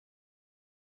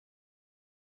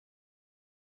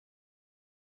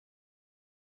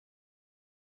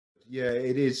Yeah,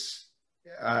 it is.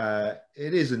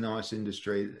 It is a nice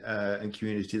industry and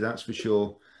community, that's for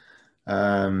sure.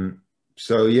 Um,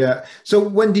 so yeah. So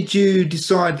when did you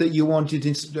decide that you wanted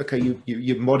to? Okay,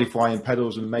 you're modifying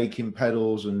pedals and making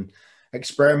pedals and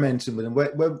experimenting with them.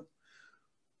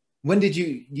 When did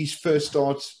you first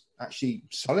start actually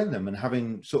selling them and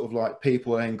having sort of like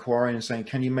people inquiring and saying,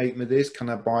 "Can you make me this? Can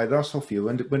I buy that off you?"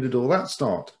 When did all that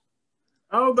start?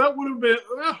 Oh, that would have been,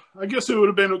 well, I guess it would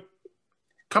have been a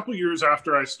couple years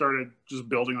after I started just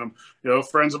building them.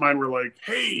 Friends of mine were like,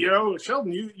 "Hey,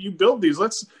 Sheldon, you build these.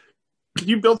 Can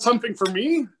you build something for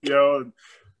me?"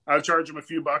 I'd charge them a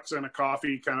few bucks and a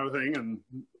coffee kind of thing, and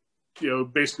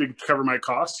basically cover my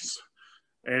costs.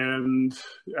 And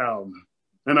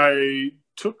I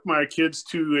took my kids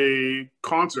to a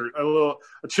concert, a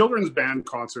children's band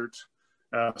concert.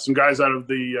 Some guys out of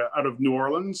New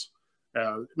Orleans,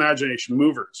 Imagination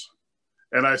Movers,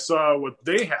 and I saw what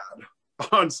they had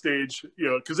on stage.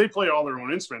 Because they play all their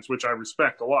own instruments, which I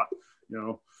respect a lot.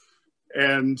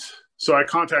 And so I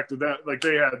contacted that, like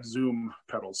they had Zoom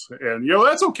pedals, and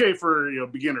that's okay for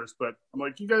beginners, but I'm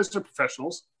like, you guys are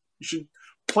professionals, you should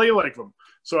play like them.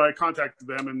 So I contacted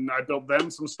them and I built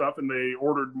them some stuff, and they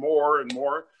ordered more and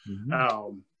more.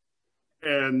 Mm-hmm.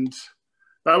 And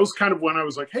that was kind of when I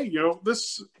was like, hey,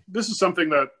 this is something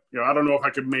that I don't know if I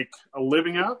could make a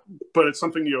living at, but it's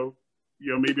something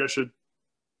maybe I should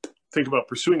think about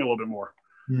pursuing a little bit more.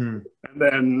 Mm. And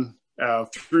then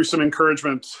through some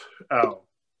encouragement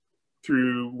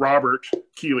through Robert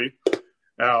Keeley,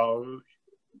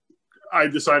 I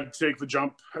decided to take the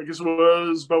jump. I guess it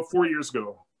was about 4 years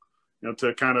ago,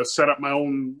 to kind of set up my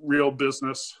own real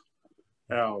business,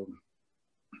 and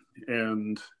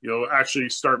actually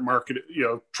start marketing.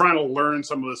 Trying to learn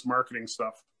some of this marketing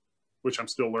stuff, which I'm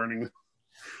still learning.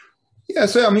 Yeah,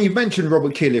 so I mean, you've mentioned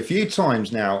Robert Keeley a few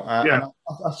times now. Yeah, and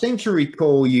I seem to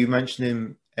recall you mentioned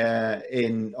him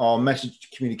in our message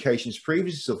communications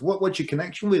previous stuff. What's your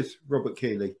connection with Robert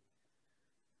Keeley?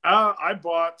 I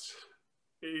bought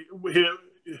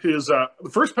his the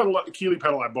first Keeley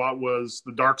pedal I bought was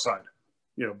the Dark Side.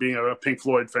 Being a Pink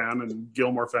Floyd fan and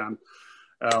Gilmour fan,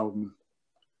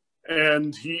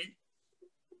 and he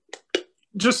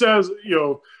just as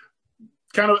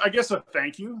kind of, I guess, a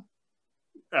thank you.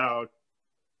 I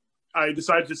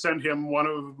decided to send him one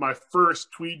of my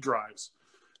first Tweed drives.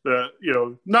 I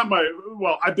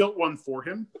built one for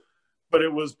him, but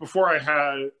it was before I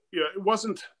had, it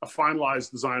wasn't a finalized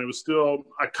design. It was still,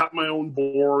 I cut my own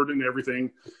board and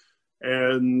everything.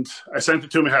 And I sent it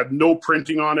to him. It had no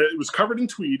printing on it. It was covered in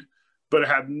Tweed, but it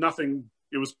had nothing.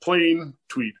 It was plain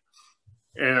Tweed.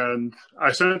 And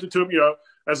I sent it to him,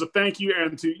 as a thank you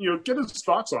and to, get his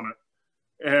thoughts on it.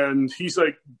 And he's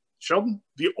like, Sheldon,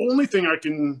 the only thing I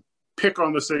can pick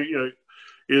on this thing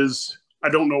is I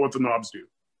don't know what the knobs do.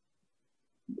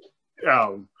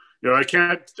 I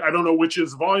don't know which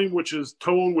is volume, which is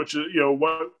tone, which is,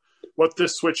 what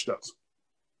this switch does.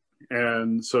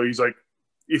 And so he's like,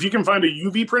 if you can find a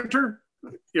UV printer,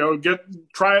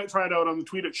 try it out on the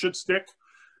Tweed. It should stick.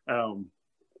 But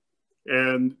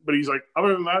he's like,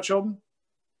 other than that, Sheldon,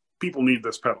 people need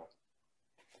this pedal.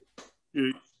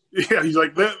 Yeah, he's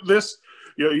like this.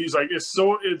 He's like,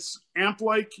 it's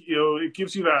amp-like. It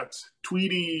gives you that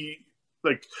Tweedy,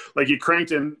 like you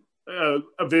cranked in a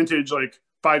vintage like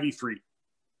 5E3.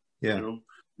 Yeah,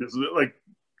 it's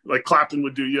like Clapton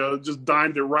would do. Just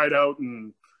dimed it right out,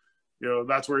 and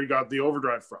that's where he got the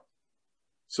overdrive from.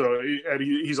 So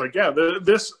he's like, yeah,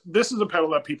 this is a pedal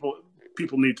that people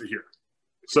need to hear.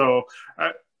 So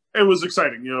it was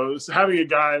exciting, having a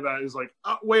guy that is like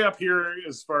way up here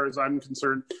as far as I'm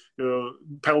concerned.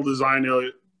 Pedal design,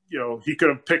 he could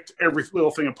have picked every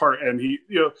little thing apart, and he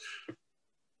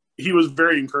was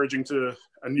very encouraging to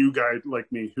a new guy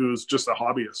like me who's just a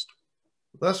hobbyist.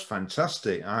 That's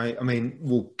fantastic. I mean,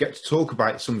 we'll get to talk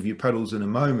about some of your pedals in a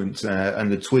moment,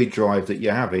 and the Tweed drive that you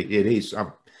have. It is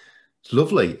it's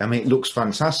lovely. I mean, it looks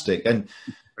fantastic. And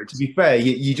to be fair,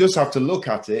 you just have to look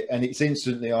at it, and it's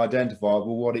instantly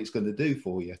identifiable what it's going to do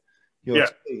for you.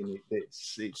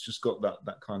 It's just got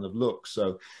that kind of look.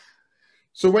 So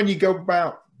when you go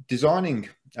about designing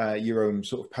your own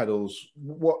sort of pedals,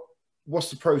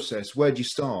 what's the process? Where do you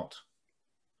start?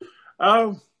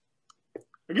 I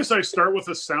guess I start with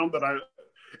a sound that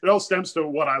it all stems to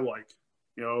what I like.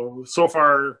 So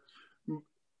far,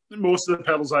 most of the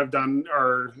pedals I've done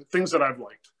are things that I've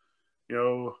liked.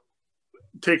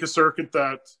 Take a circuit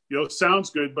that, sounds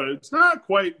good, but it's not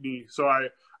quite me. So I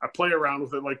play around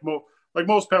with it like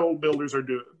most pedal builders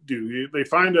do. They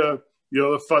find a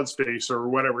fuzz face or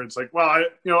whatever. It's like, well,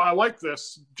 I like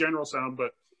this general sound,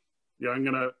 but I'm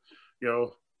gonna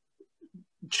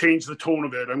change the tone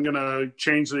of it. I'm gonna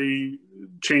change this,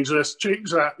 change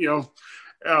that. You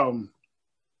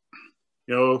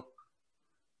know,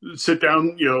 sit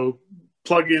down.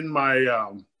 Plug in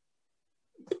my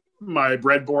my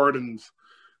breadboard, and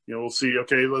we'll see.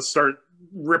 Okay, let's start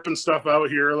ripping stuff out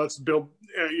here. Let's build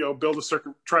build a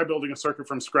circuit. Try building a circuit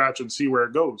from scratch and see where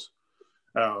it goes.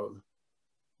 But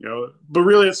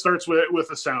really, it starts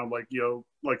with a sound like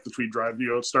the Tweed Drive.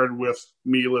 It started with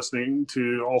me listening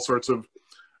to all sorts of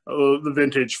the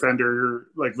vintage Fender,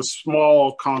 like the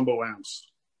small combo amps,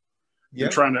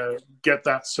 and trying to get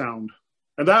that sound.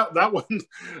 And that one,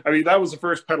 I mean, that was the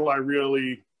first pedal I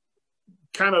really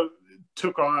kind of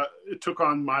took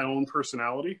on my own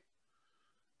personality,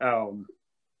 and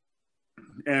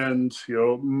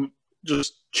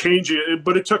just change it.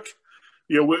 But it took,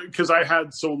 because I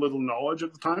had so little knowledge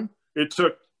at the time, it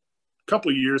took a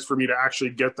couple of years for me to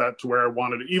actually get that to where I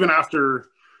wanted it. Even after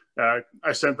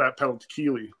I sent that pedal to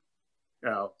Keeley,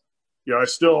 I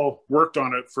still worked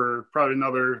on it for probably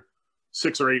another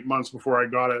 6 or 8 months before I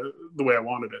got it the way I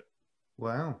wanted it.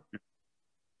 Wow.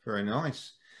 Very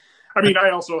nice. I mean,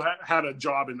 I also had a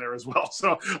job in there as well.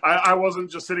 So I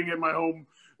wasn't just sitting in my home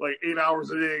like 8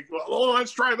 hours a day. Well,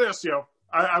 let's try this.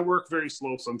 I work very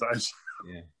slow sometimes.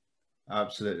 Yeah,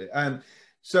 absolutely.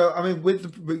 So, I mean,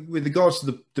 with regards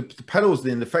to the pedals,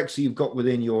 the effects that you've got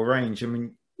within your range, I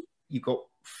mean, you've got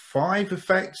 5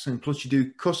 effects, and plus you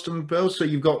do custom builds. So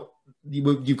you've got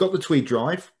the Tweed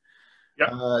Drive,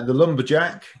 the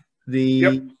Lumberjack,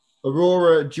 the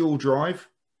Aurora Dual Drive,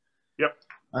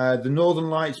 the Northern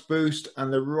Lights Boost,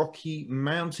 and the Rocky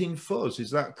Mountain Fuzz.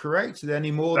 Is that correct? Are there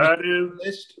any more? That is.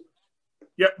 List?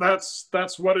 Yep,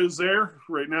 that's what is there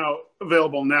right now,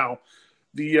 available now.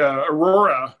 The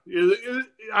Aurora,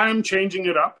 I'm changing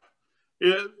it up.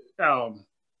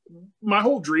 My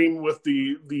whole dream with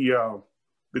the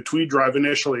Tweed Drive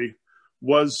initially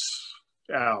was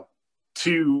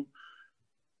to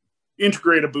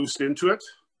integrate a boost into it,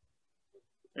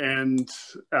 and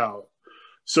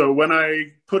so when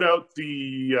I put out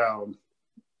the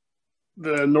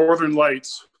Northern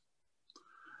Lights,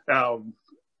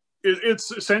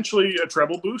 it's essentially a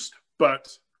treble boost, but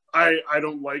I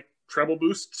don't like treble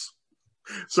boosts.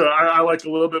 So I like a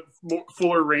little bit more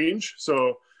fuller range.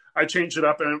 So I changed it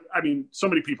up, and I mean, so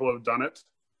many people have done it,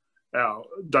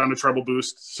 done a treble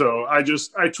boost. So I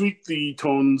tweaked the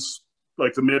tones,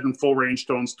 like the mid and full range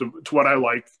tones to what I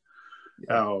like.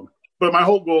 But my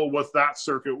whole goal with that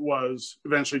circuit was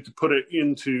eventually to put it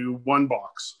into one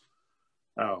box.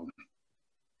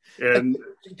 And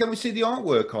can we see the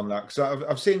artwork on that? Because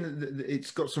I've seen that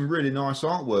it's got some really nice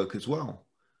artwork as well.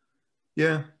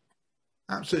 Yeah,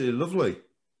 absolutely lovely.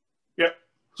 Yeah.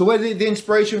 So where did the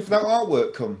inspiration for that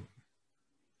artwork come?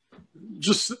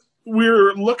 Just,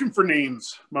 we're looking for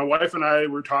names. My wife and I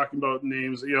were talking about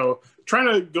names,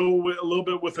 trying to go a little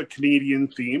bit with a Canadian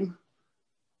theme.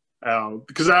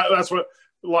 Because that's what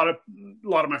a lot of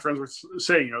my friends were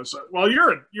saying. So, well,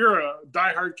 you're a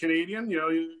diehard Canadian.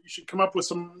 You should come up with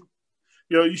some.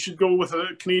 You should go with a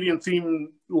Canadian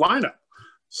theme lineup.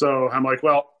 So I'm like,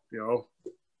 well,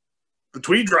 the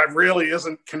Tweed Drive really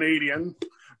isn't Canadian,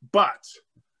 but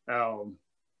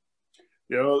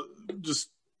just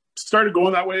started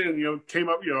going that way, and came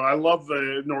up. I love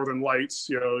the Northern Lights.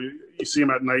 You see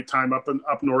them at nighttime up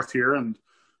north here, and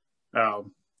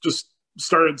just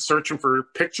started searching for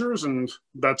pictures, and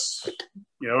that's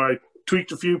I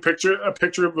tweaked a picture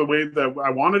of the way that I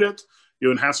wanted it,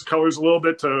 enhance the colors a little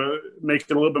bit to make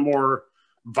it a little bit more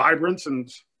vibrant,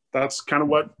 and that's kind of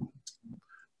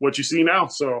what you see now.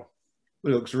 So it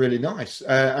looks really nice,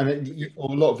 and a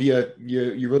lot of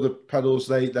your other pedals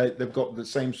they've got the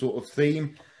same sort of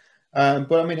theme,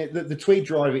 but I mean the Tweed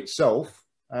Drive itself.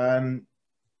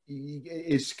 Could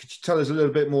you tell us a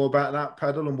little bit more about that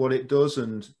pedal and what it does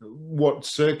and what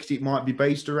circuit it might be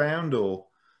based around? Or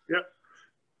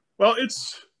well,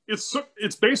 it's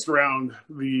based around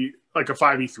like a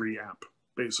 5E3 amp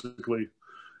basically.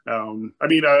 I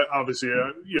mean, obviously,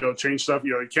 change stuff.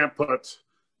 You can't put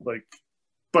like a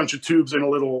bunch of tubes in a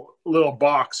little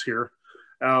box here.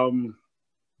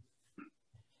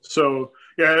 So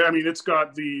yeah, I mean, it's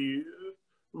got the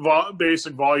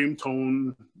basic volume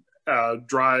tone.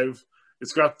 Drive.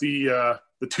 It's got the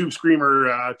Tube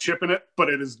Screamer chip in it, but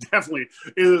it is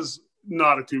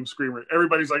not a Tube Screamer.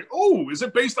 Everybody's like, "Oh, is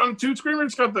it based on a Tube Screamer?"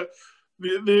 It's got the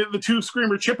Tube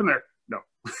Screamer chip in there. No,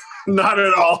 not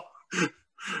at all.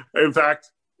 In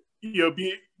fact,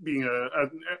 being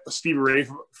a Stevie Ray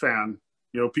fan,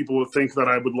 people would think that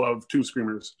I would love Tube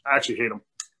Screamers. I actually hate them.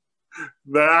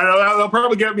 They'll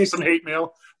probably get me some hate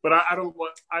mail, but I don't.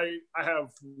 I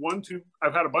have one tube.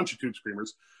 I've had a bunch of Tube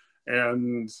Screamers.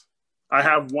 And I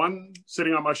have one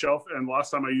sitting on my shelf, and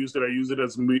last time I used it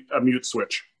as a mute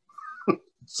switch.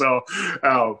 So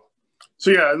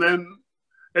yeah, and then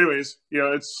anyways,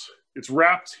 it's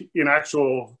wrapped in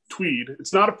actual tweed.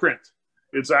 It's not a print.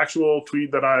 It's actual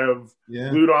tweed that I have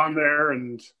glued on there,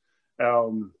 and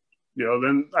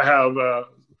then I have the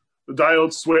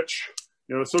diode switch.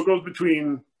 So it goes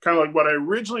between kind of like what I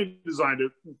originally designed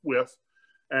it with,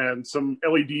 and some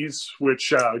LEDs,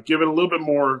 which give it a little bit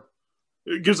more.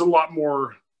 It gives a lot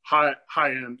more high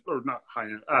end, or not high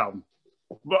end,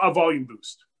 a volume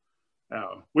boost,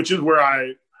 which is where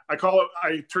I call it.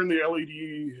 I turn the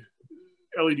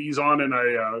LEDs on, and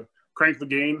I crank the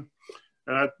gain.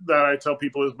 That I tell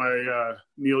people is my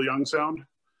Neil Young sound.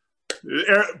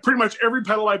 Pretty much every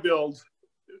pedal I build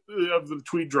of the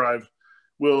Tweed drive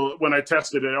when I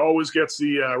test it, it always gets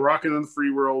the Rockin' in the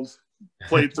Free World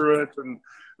played through it, and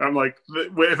I'm like,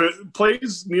 if it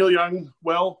plays Neil Young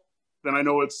well, then I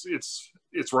know it's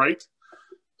right.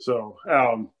 So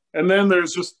and then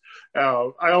there's just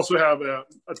I also have a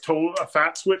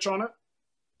fat switch on it,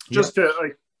 just to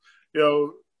like,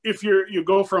 if you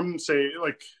go from, say,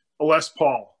 like a Les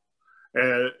Paul,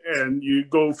 and you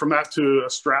go from that to a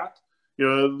Strat.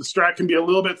 The Strat can be a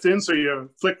little bit thin, so you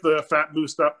flick the fat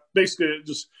boost up. Basically,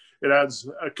 it adds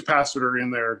a capacitor in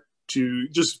there to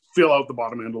just fill out the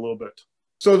bottom end a little bit.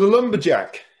 So the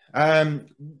Lumberjack,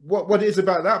 what is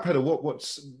about that pedal?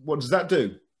 What does that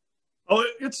do? Oh,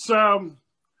 it's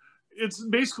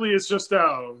just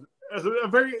a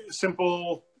very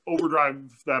simple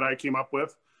overdrive that I came up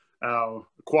with.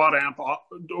 Quad amp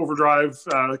overdrive,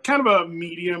 kind of a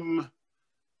medium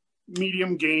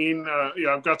gain.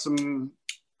 I've got some.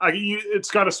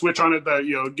 It's got a switch on it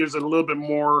that gives it a little bit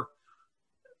more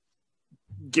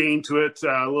gain to it,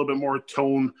 a little bit more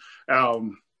tone.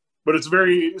 But it's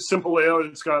very simple layout.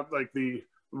 It's got like the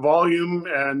volume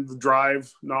and the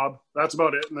drive knob. That's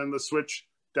about it. And then the switch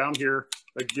down here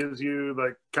that gives you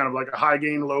like kind of like a high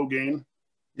gain, low gain.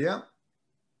 Yeah.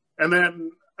 And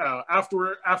then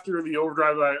after the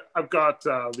overdrive, I've got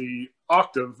the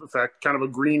octave effect, kind of a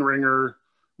green ringer,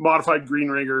 modified green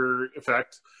ringer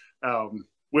effect,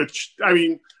 which, I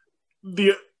mean,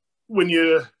 when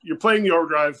you're playing the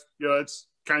overdrive, it's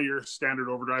kind of your standard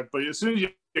overdrive, but as soon as you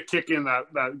kick in that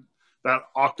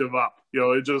octave up,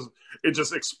 it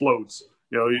just explodes.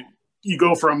 You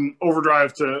go from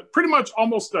overdrive to pretty much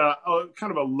almost a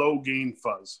kind of a low gain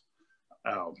fuzz.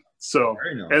 So,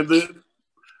 very nice. And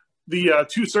the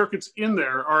two circuits in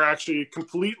there are actually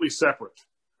completely separate.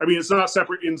 I mean, it's not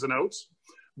separate ins and outs,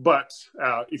 but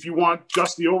if you want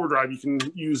just the overdrive, you can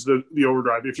use the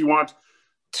overdrive. If you want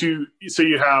to, say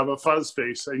you have a fuzz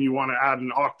face and you want to add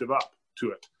an octave up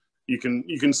to it, you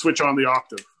can switch on the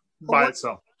octave by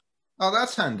itself. Oh,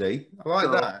 that's handy. I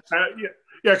like that.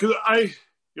 Yeah, because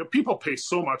people pay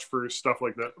so much for stuff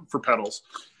like that, for pedals.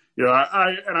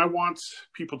 I want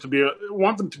people to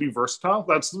be versatile.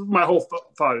 That's my whole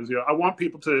thought is, I want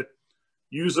people to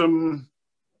use them,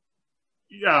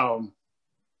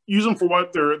 for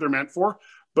what they're meant for,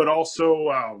 but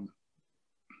also,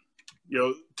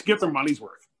 to get their money's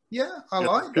worth. Yeah, I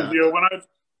like that.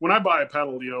 When I buy a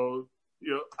pedal,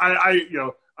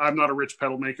 I'm not a rich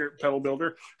pedal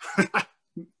builder.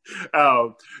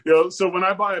 So when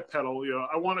I buy a pedal,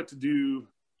 I want it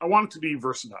to be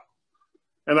versatile.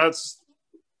 And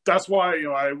that's why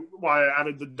I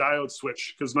added the diode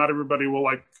switch, because not everybody will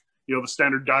like the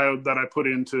standard diode that I put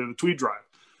into the Tweed drive.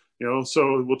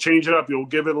 So we'll change it up. You'll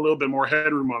give it a little bit more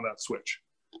headroom on that switch.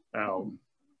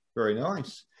 Very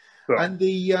nice. So, and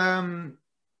the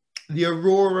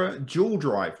Aurora dual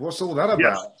drive, what's all that about?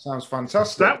 Yes. Sounds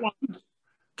fantastic. That one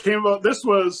came about. This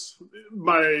was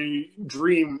my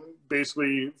dream,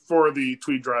 basically, for the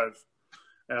Tweed drive.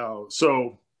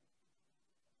 So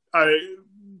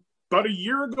about a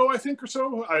year ago, I think, or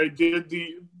so, I did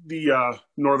the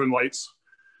Northern Lights.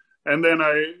 And then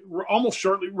almost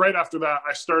shortly, right after that,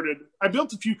 I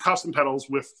built a few custom pedals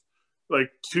with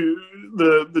like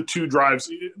the two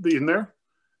drives in there.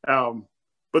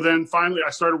 But then finally I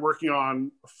started working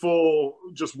on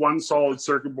just one solid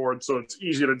circuit board, so it's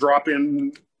easy to drop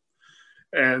in.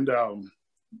 And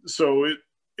so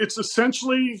it's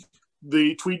essentially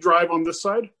the Tweed drive on this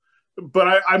side, but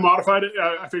I modified it.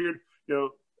 I figured,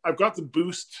 I've got the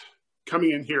boost coming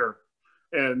in here,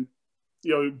 and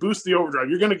boost the overdrive,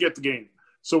 you're going to get the gain.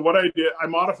 So what I did, I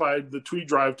modified the Tweed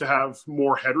drive to have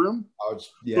more headroom.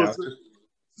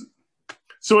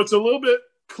 So it's a little bit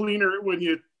cleaner when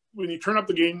you turn up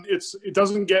the gain. It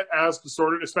doesn't get as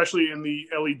distorted, especially in the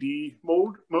LED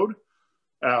mode.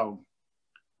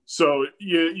 So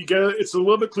you get it. It's a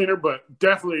little bit cleaner, but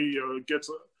definitely it gets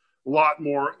a lot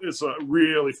more. It's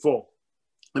really full.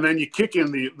 and then you kick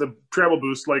in the treble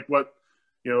boost like what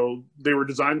they were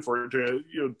designed for,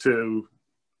 to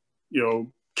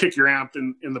kick your amp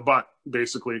in the butt,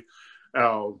 basically.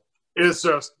 It's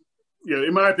just,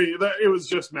 in my opinion, that it was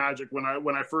just magic when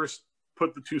I first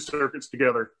put the two circuits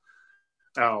together.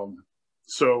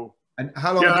 So, and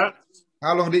how long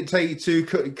did it take you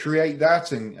to create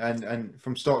that and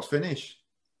from start to finish?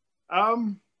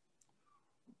 I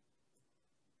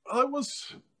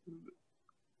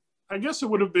guess it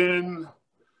would have been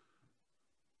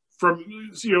from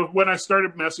when I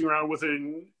started messing around with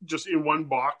it just in one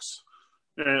box,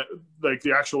 like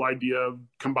the actual idea of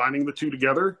combining the two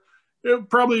together. It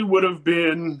probably would have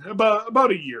been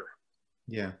about a year.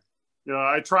 Yeah.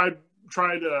 I tried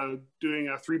doing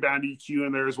a 3-band EQ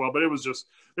in there as well, but there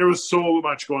was so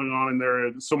much going on in there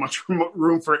and so much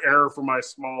room for error for my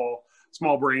small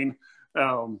brain.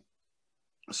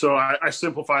 So I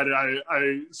simplified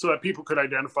it. So that people could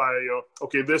identify,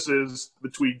 okay, this is the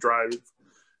Tweed drive,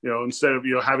 instead of,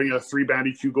 having a 3-band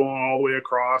EQ going all the way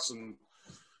across. And,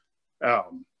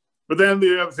 but then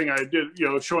the other thing I did,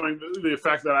 showing the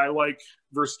fact that I like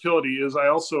versatility, is I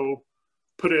also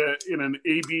put it in an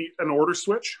order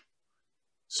switch,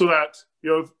 so that,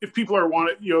 if people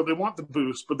they want the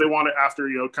boost, but they want it after,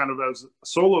 kind of as a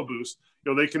solo boost,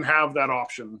 they can have that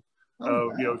option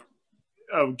of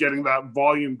getting that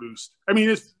volume boost. I mean,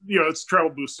 it's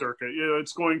treble boost circuit.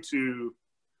 It's going to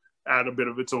add a bit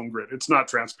of its own grit. It's not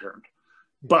transparent,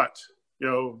 but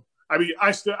I mean,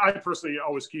 I personally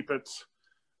always keep it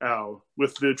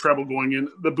with the treble going in,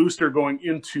 the booster going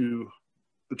into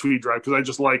the Tweed drive, because I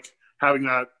just like having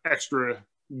that extra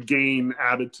gain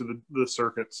added to the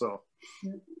circuit. So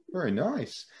very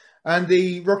nice. And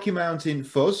the Rocky Mountain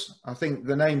fuzz, I think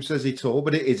the name says it all,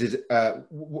 but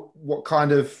what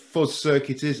kind of fuzz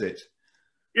circuit is it?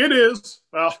 It is,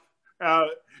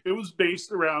 it was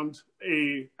based around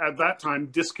at that time,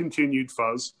 discontinued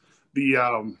fuzz.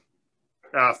 The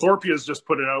Thorpe has just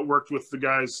put it out, worked with the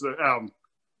guys, the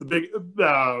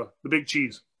Big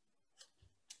Cheese.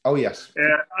 Oh yes,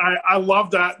 and I love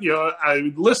that.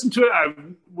 I listened to it. I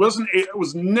was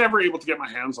never able to get my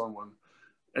hands on one,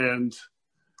 and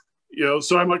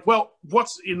so I'm like, well,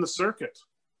 what's in the circuit?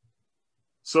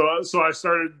 So I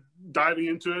started diving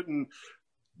into it, and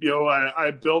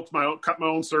I cut my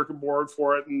own circuit board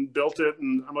for it and built it,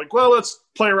 and I'm like, well, let's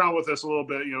play around with this a little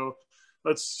bit.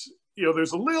 There's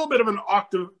a little bit of an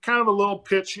octave, kind of a little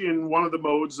pitch in one of the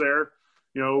modes there,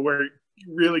 where it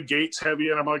really gates heavy,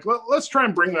 and I'm like, well, let's try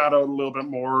and bring that out a little bit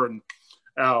more, and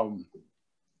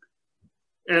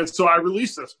so I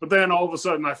released this. But then all of a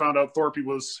sudden I found out Thorpe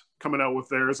was coming out with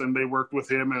theirs, and they worked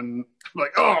with him, and I'm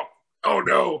like, oh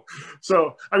no.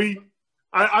 So, I mean,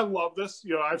 I love this.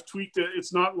 I've tweaked it.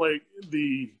 It's not like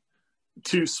the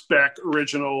 2-spec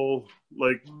original,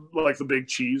 like the Big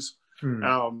Cheese.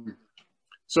 So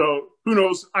who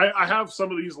knows? I have some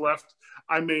of these left.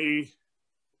 I may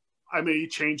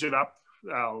change it up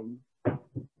when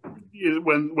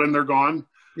they're gone.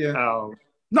 Yeah.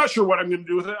 Not sure what I'm going to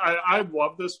do with it. I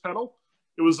love this pedal.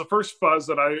 It was the first fuzz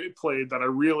that I played that I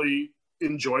really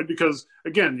enjoyed, because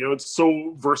again, it's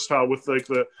so versatile with like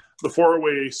the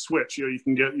 4-way switch. You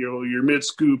can get your mid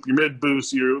scoop, your mid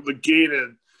boost, the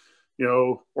gated,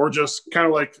 or just kind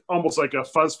of like almost like a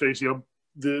fuzz face.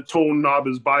 The tone knob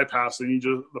is bypassed, and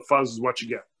the fuzz is what you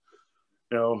get.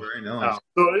 Very nice.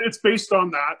 So it's based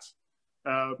on that.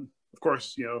 Of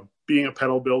course, being a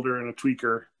pedal builder and a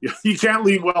tweaker, you can't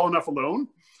leave well enough alone.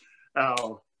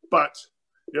 But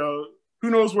who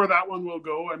knows where that one will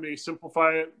go? I may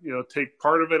simplify it, take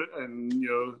part of it and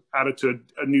add it to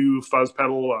a new fuzz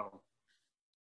pedal.